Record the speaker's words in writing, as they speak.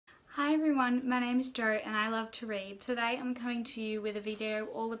everyone, my name is Jo and I love to read. Today I'm coming to you with a video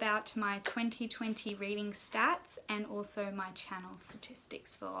all about my 2020 reading stats and also my channel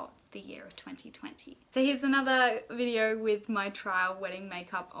statistics for the year of 2020. So here's another video with my trial wedding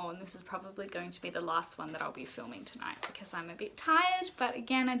makeup on. This is probably going to be the last one that I'll be filming tonight because I'm a bit tired, but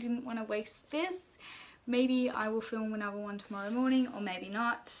again I didn't want to waste this. Maybe I will film another one tomorrow morning or maybe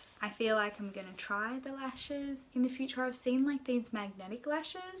not. I feel like I'm going to try the lashes in the future. I've seen like these magnetic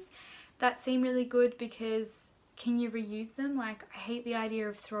lashes that seem really good because can you reuse them? Like I hate the idea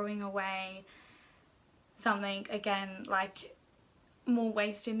of throwing away something. Again, like more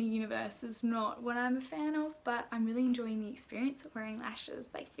waste in the universe is not what I'm a fan of, but I'm really enjoying the experience of wearing lashes.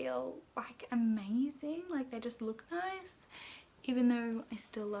 They feel like amazing, like they just look nice. Even though I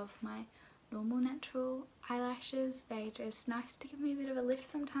still love my normal natural eyelashes, they're just nice to give me a bit of a lift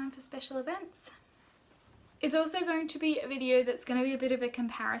sometime for special events. It's also going to be a video that's going to be a bit of a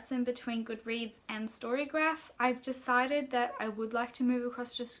comparison between Goodreads and Storygraph. I've decided that I would like to move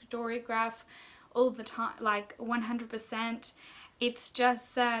across to Storygraph all the time, like 100%. It's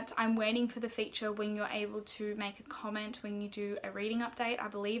just that I'm waiting for the feature when you're able to make a comment when you do a reading update. I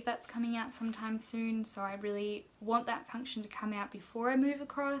believe that's coming out sometime soon, so I really want that function to come out before I move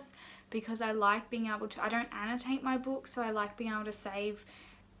across because I like being able to, I don't annotate my book, so I like being able to save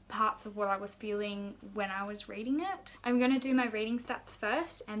parts of what I was feeling when I was reading it. I'm going to do my reading stats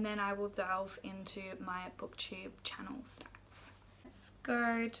first and then I will delve into my booktube channel stats. Let's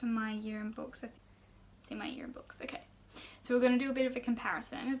go to my year in books. See my year in books. Okay. So we're going to do a bit of a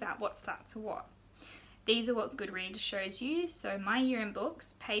comparison about what stats are what. These are what Goodreads shows you. So my year in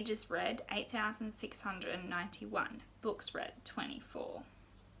books, pages read 8,691, books read 24.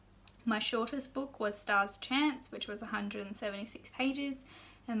 My shortest book was Star's Chance, which was 176 pages,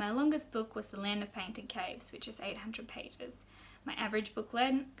 and my longest book was The Land of Painted Caves, which is 800 pages. My average book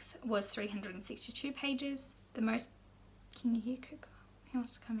length was 362 pages. The most... Can you hear Cooper? He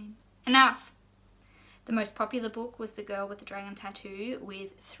wants to come in. Enough! The most popular book was The Girl with the Dragon Tattoo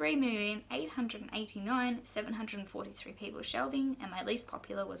with 3,889,743 people shelving, and my least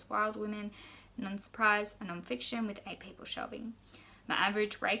popular was Wild Women, non-surprise, a non-fiction with 8 people shelving. My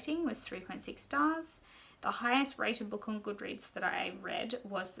average rating was 3.6 stars. The highest rated book on Goodreads that I read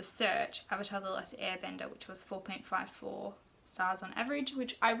was The Search, Avatar: The Last Airbender, which was 4.54 stars on average,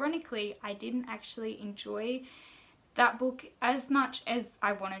 which ironically I didn't actually enjoy that book as much as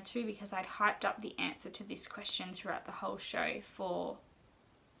I wanted to because I'd hyped up the answer to this question throughout the whole show for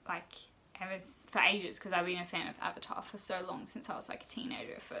ages because I've been a fan of Avatar for so long, since I was like a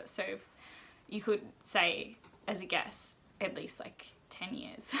teenager. So you could say as a guess at least like 10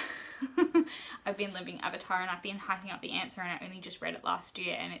 years. I've been living Avatar and I've been hyping up the answer, and I only just read it last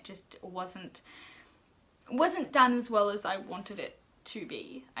year and it just wasn't done as well as I wanted it to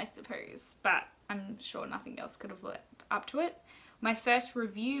be, I suppose, but I'm sure nothing else could have led up to it. My first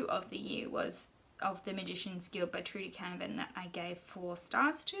review of the year was of The Magician's Guild by Trudy Canavan that I gave 4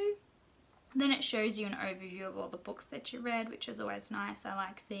 stars to. Then it shows you an overview of all the books that you read, which is always nice. I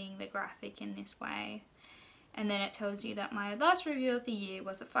like seeing the graphic in this way. And then it tells you that my last review of the year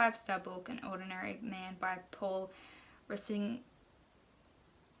was a 5-star book, An Ordinary Man by Paul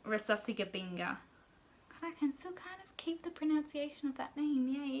Resuscigabinga. I can still kind of keep the pronunciation of that name.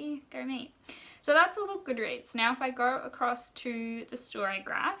 Yay, go me. So that's all of Goodreads. Now if I go across to the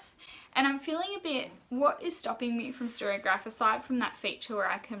Storygraph, and I'm feeling a bit, what is stopping me from Storygraph aside from that feature where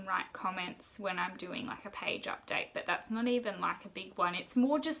I can write comments when I'm doing like a page update, but that's not even like a big one. It's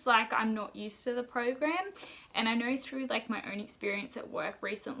more just like I'm not used to the program, and I know through like my own experience at work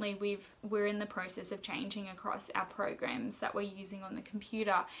recently we're in the process of changing across our programs that we're using on the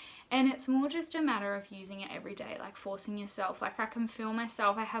computer, and it's more just a matter of using it every day, like forcing yourself. Like I can feel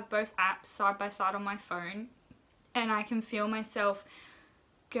myself, I have both apps side by side on my phone, and I can feel myself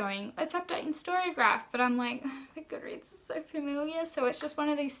going, let's update in Storygraph, but I'm like, the Goodreads is so familiar. So it's just one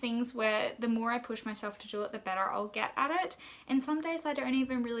of these things where the more I push myself to do it, the better I'll get at it. And some days I don't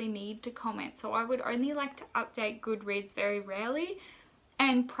even really need to comment, so I would only like to update Goodreads very rarely,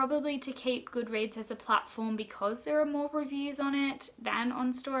 and probably to keep Goodreads as a platform because there are more reviews on it than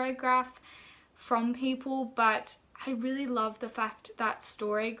on Storygraph from people. But I really love the fact that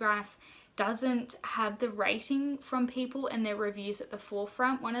Storygraph doesn't have the rating from people and their reviews at the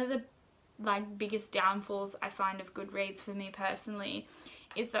forefront. One of the biggest downfalls I find of Goodreads for me personally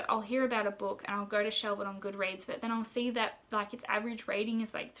is that I'll hear about a book and I'll go to shelve it on Goodreads, but then I'll see that like its average rating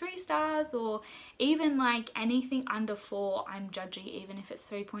is like 3 stars, or even like anything under 4 I'm judgy, even if it's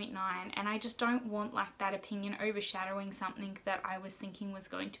 3.9, and I just don't want like that opinion overshadowing something that I was thinking was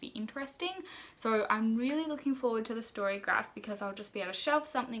going to be interesting. So I'm really looking forward to the Storygraph because I'll just be able to shelve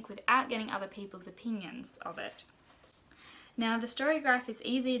something without getting other people's opinions of it. Now the Storygraph is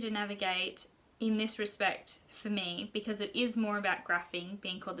easier to navigate in this respect for me because it is more about graphing,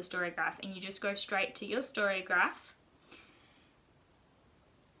 being called the Storygraph, and you just go straight to your Storygraph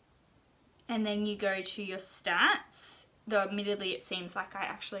and then you go to your stats, though admittedly it seems like I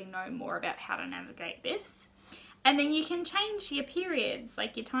actually know more about how to navigate this. And then you can change your periods,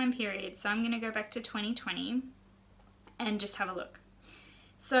 like your time periods. So I'm going to go back to 2020 and just have a look.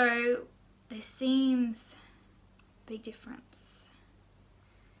 So there seems a big difference.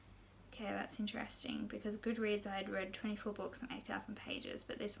 Okay, that's interesting because Goodreads I had read 24 books and 8,000 pages,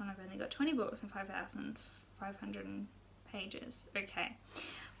 but this one I've only got 20 books and 5,500 pages. Okay.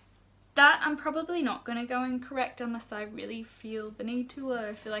 That I'm probably not going to go and correct unless I really feel the need to, or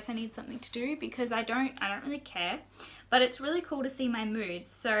I feel like I need something to do, because I don't really care. But it's really cool to see my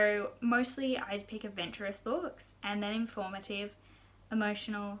moods. So mostly I pick adventurous books, and then informative,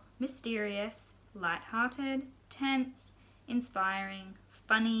 emotional, mysterious, light-hearted, tense, inspiring,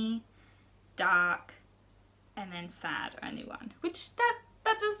 funny, dark, and then sad, only one. Which that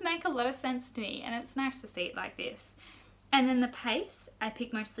does make a lot of sense to me, and it's nice to see it like this. And then the pace, I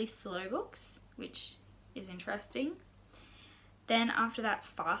pick mostly slow books, which is interesting. Then after that,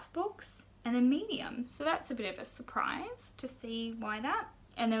 fast books, and then medium. So that's a bit of a surprise to see why that.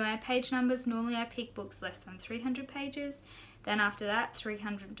 And then my page numbers, normally I pick books less than 300 pages. Then after that,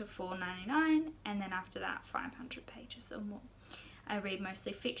 300 to 499, and then after that, 500 pages or more. I read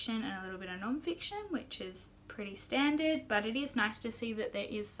mostly fiction and a little bit of non-fiction, which is pretty standard, but it is nice to see that there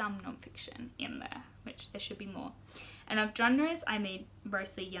is some non-fiction in there, which there should be more. And of genres, I read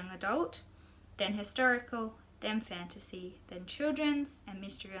mostly young adult, then historical, then fantasy, then children's and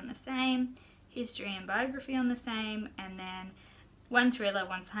mystery on the same, history and biography on the same, and then one thriller,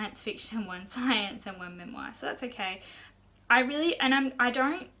 one science fiction, one science, and one memoir. So that's okay.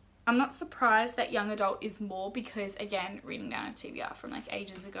 I'm not surprised that young adult is more because, again, reading down a TBR from like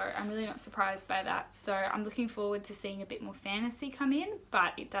ages ago, I'm really not surprised by that. So I'm looking forward to seeing a bit more fantasy come in,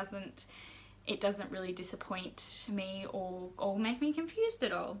 but it doesn't really disappoint me or make me confused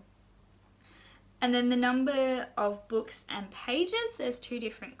at all. And then the number of books and pages, there's 2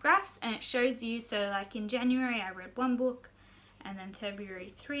 different graphs, and it shows you, so like in January I read 1 book, and then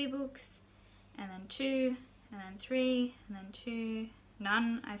February 3 books, and then 2, and then 3, and then 2,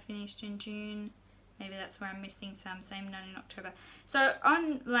 none I finished in June. Maybe that's where I'm missing some, same none in October. So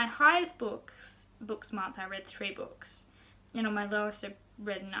on my highest books month I read 3 books, and on my lowest I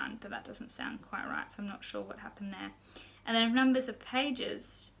read none, but that doesn't sound quite right, so I'm not sure what happened there. And then numbers of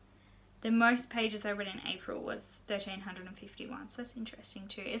pages, the most pages I read in April was 1,351, so that's interesting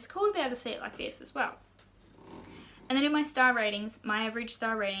too. It's cool to be able to see it like this as well. And then in my star ratings, my average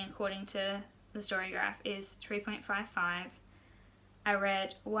star rating according to the Storygraph is 3.55. I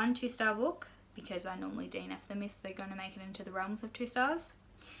read 1 2-star book because I normally DNF them if they're going to make it into the realms of 2 stars.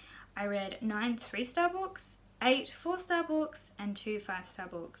 I read 9 3-star books, 8 4-star books, and 2 5-star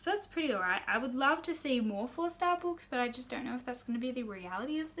books. So that's pretty alright. I would love to see more 4-star books, but I just don't know if that's going to be the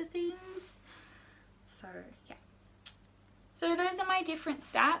reality of the things. So yeah. So those are my different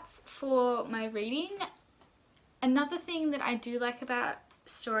stats for my reading. Another thing that I do like about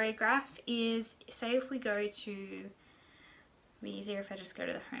Storygraph is, say if we go to, it'd be easier if I just go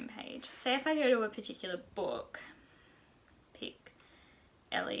to the home page. Say if I go to a particular book, let's pick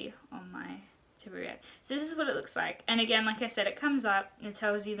Ellie on my to be read. So this is what it looks like. And again, like I said, it comes up and it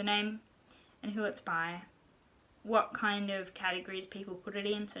tells you the name and who it's by, what kind of categories people put it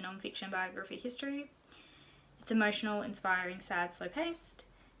in, so non-fiction, biography, history. It's emotional, inspiring, sad, slow-paced,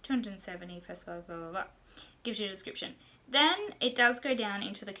 270, first blah, blah, blah, blah. Gives you a description. Then it does go down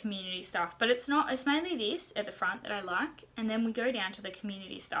into the community stuff, but it's mainly this at the front that I like, and then we go down to the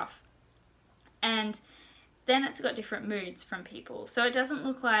community stuff. And then it's got different moods from people. So it doesn't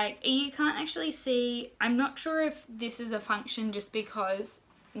look like, you can't actually see, I'm not sure if this is a function just because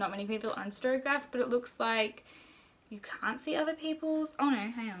not many people are on Storygraph, but it looks like you can't see other people's, oh no,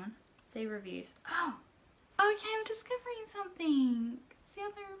 hang on, see reviews. Oh, okay, I'm discovering something. See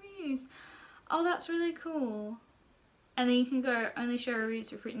other reviews. Oh, that's really cool. And then you can go only show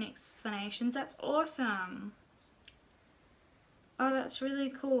reviews with written explanations. That's awesome. Oh, that's really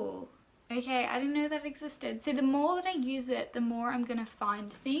cool. Okay, I didn't know that existed. So the more that I use it, the more I'm going to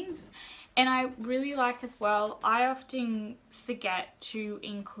find things. And I really like as well, I often forget to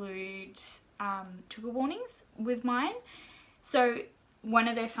include trigger warnings with mine. So one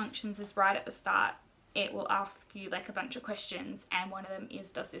of their functions is right at the start. It will ask you like a bunch of questions, and one of them is,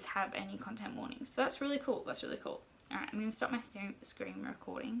 does this have any content warnings? So that's really cool. That's really cool. All right, I'm going to stop my screen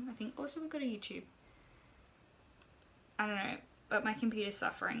recording. I think also we've got a YouTube. I don't know, but my computer's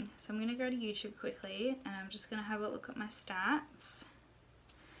suffering. So I'm going to go to YouTube quickly, and I'm just going to have a look at my stats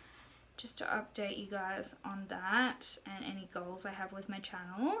just to update you guys on that and any goals I have with my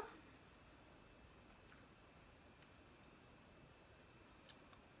channel.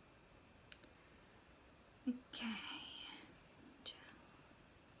 Okay.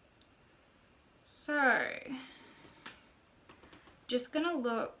 So, just going to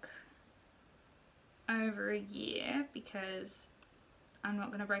look over a year because I'm not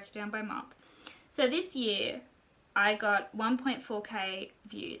going to break it down by month. So this year I got 1.4k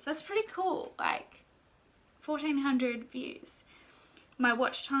views. That's pretty cool, like 1400 views. My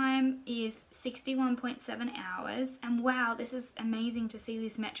watch time is 61.7 hours, and wow, this is amazing to see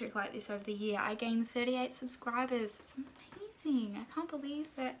this metric like this over the year. I gained 38 subscribers. That's amazing. I can't believe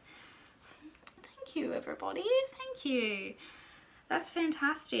that. Thank you, everybody. Thank you. That's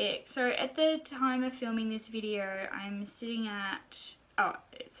fantastic. So at the time of filming this video, I'm sitting at, oh,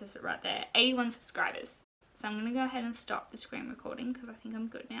 it says it right there, 81 subscribers. So I'm going to go ahead and stop the screen recording because I think I'm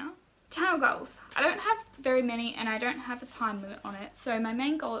good now. Channel goals. I don't have very many and I don't have a time limit on it. So my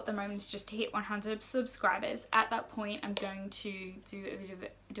main goal at the moment is just to hit 100 subscribers. At that point, I'm going to do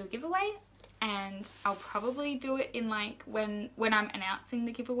a giveaway, and I'll probably do it in like when I'm announcing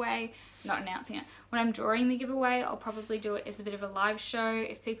the giveaway, not announcing it, when I'm drawing the giveaway, I'll probably do it as a bit of a live show.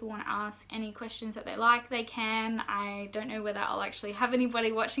 If people want to ask any questions that they like, they can. I don't know whether I'll actually have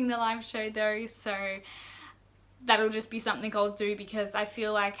anybody watching the live show though, so that'll just be something I'll do because I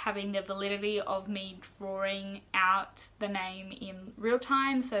feel like having the validity of me drawing out the name in real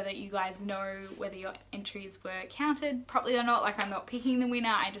time so that you guys know whether your entries were counted properly or not. Like, I'm not picking the winner,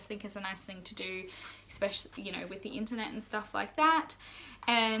 I just think it's a nice thing to do, especially, you know, with the internet and stuff like that.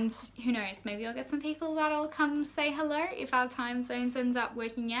 And who knows, maybe I'll get some people that'll come say hello if our time zones ends up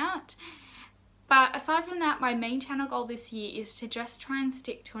working out. But aside from that, my main channel goal this year is to just try and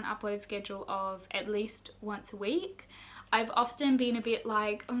stick to an upload schedule of at least once a week. I've often been a bit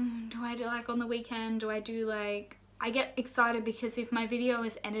like, do I do like on the weekend? Do I do like, I get excited because if my video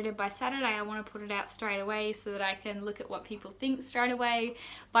is edited by Saturday, I want to put it out straight away so that I can look at what people think straight away.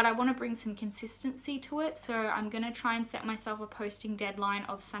 But I want to bring some consistency to it. So I'm going to try and set myself a posting deadline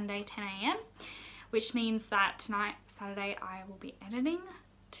of Sunday 10 AM, which means that tonight, Saturday, I will be editing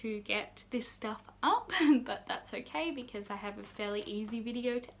to get this stuff up, but that's okay because I have a fairly easy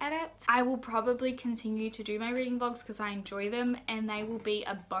video to edit. I will probably continue to do my reading vlogs because I enjoy them, and they will be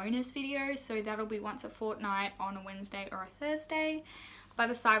a bonus video, so that'll be once a fortnight on a Wednesday or a Thursday.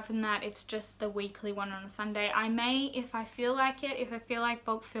 But aside from that, it's just the weekly one on a Sunday. I may, if I feel like it, if I feel like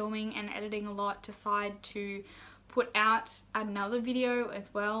bulk filming and editing a lot, decide to put out another video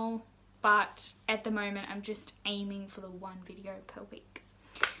as well, but at the moment I'm just aiming for the one video per week.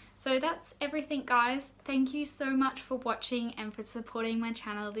 So that's everything, guys. Thank you so much for watching and for supporting my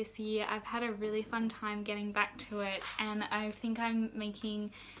channel this year. I've had a really fun time getting back to it, and I think I'm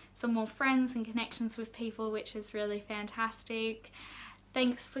making some more friends and connections with people, which is really fantastic.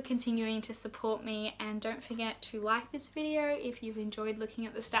 Thanks for continuing to support me, and don't forget to like this video if you've enjoyed looking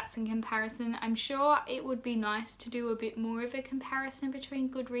at the stats in comparison. I'm sure it would be nice to do a bit more of a comparison between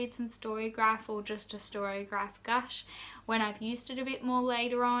Goodreads and Storygraph, or just a Storygraph gush when I've used it a bit more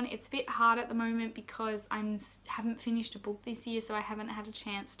later on. It's a bit hard at the moment because I haven't finished a book this year, so I haven't had a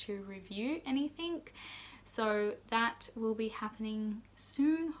chance to review anything. So that will be happening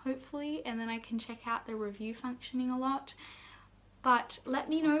soon, hopefully, and then I can check out the review functioning a lot. But let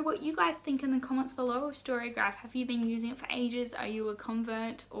me know what you guys think in the comments below of Storygraph. Have you been using it for ages? Are you a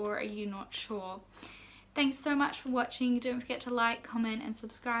convert, or are you not sure? Thanks so much for watching. Don't forget to like, comment and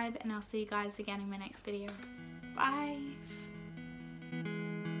subscribe, and I'll see you guys again in my next video. Bye!